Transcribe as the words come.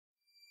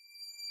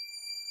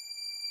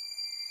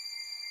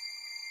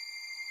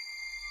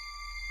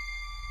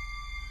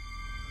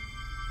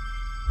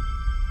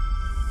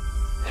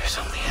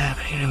There's something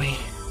happening to me.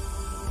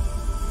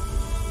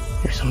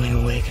 There's something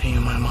awakening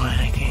in my mind.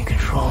 I can't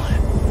control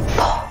it.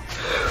 Paul.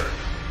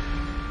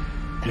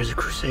 There's a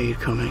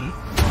crusade coming.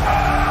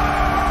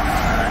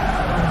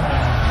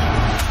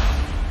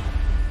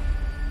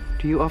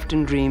 Do you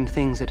often dream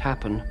things that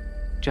happen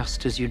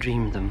just as you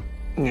dreamed them?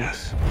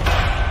 Yes.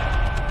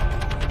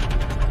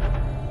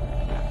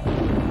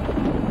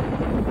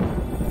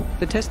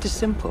 The test is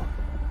simple.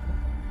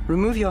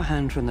 Remove your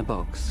hand from the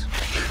box,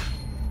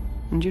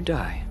 and you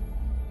die.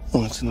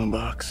 What's in the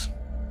box?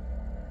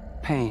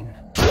 Pain.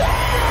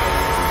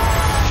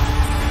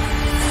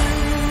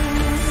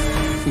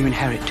 You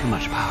inherit too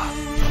much power.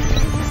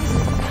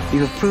 You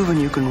have proven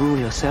you can rule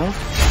yourself.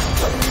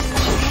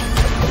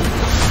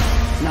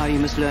 Now you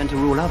must learn to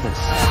rule others.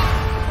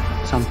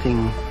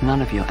 Something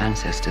none of your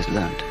ancestors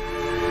learned.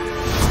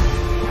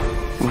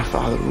 My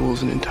father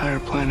rules an entire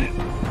planet.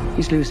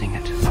 He's losing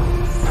it.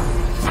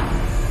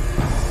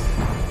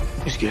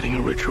 He's getting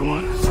a richer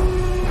one.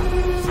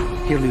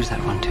 He'll lose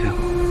that one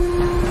too.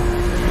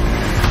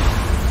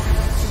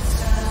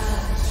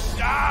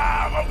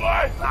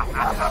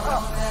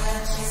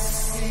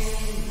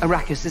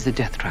 Arrakis is a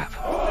death trap.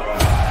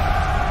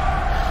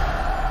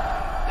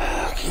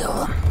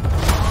 Kill him.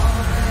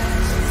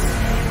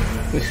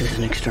 This is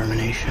an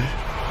extermination.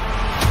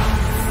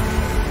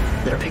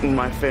 They're picking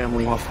my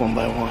family off one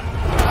by one.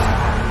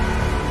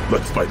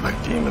 Let's fight like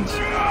demons.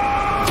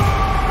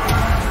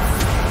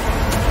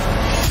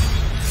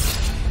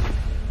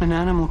 An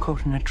animal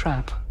caught in a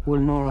trap will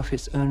gnaw off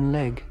its own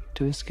leg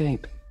to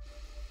escape.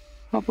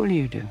 What will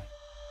you do?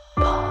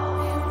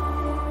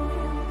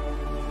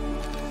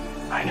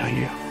 I know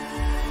you.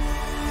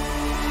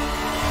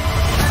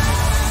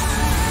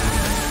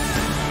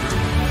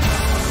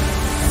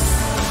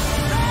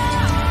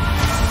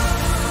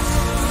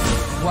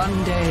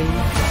 One day,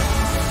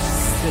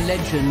 the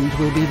legend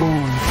will be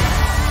born.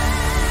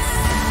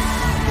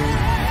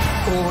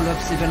 All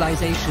of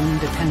civilization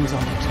depends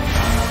on it.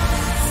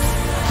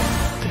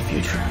 The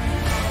future.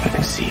 I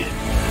can see it.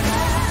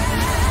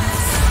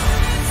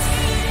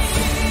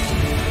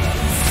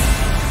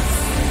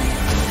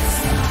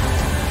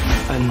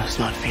 I must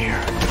not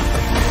fear.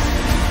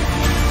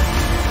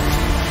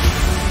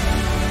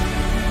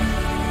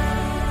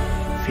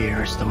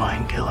 Fear is the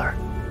mind killer.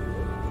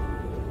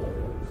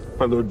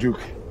 My Lord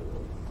Duke.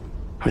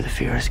 Where the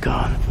fear is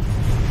gone,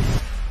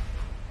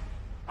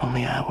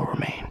 only I will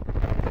remain.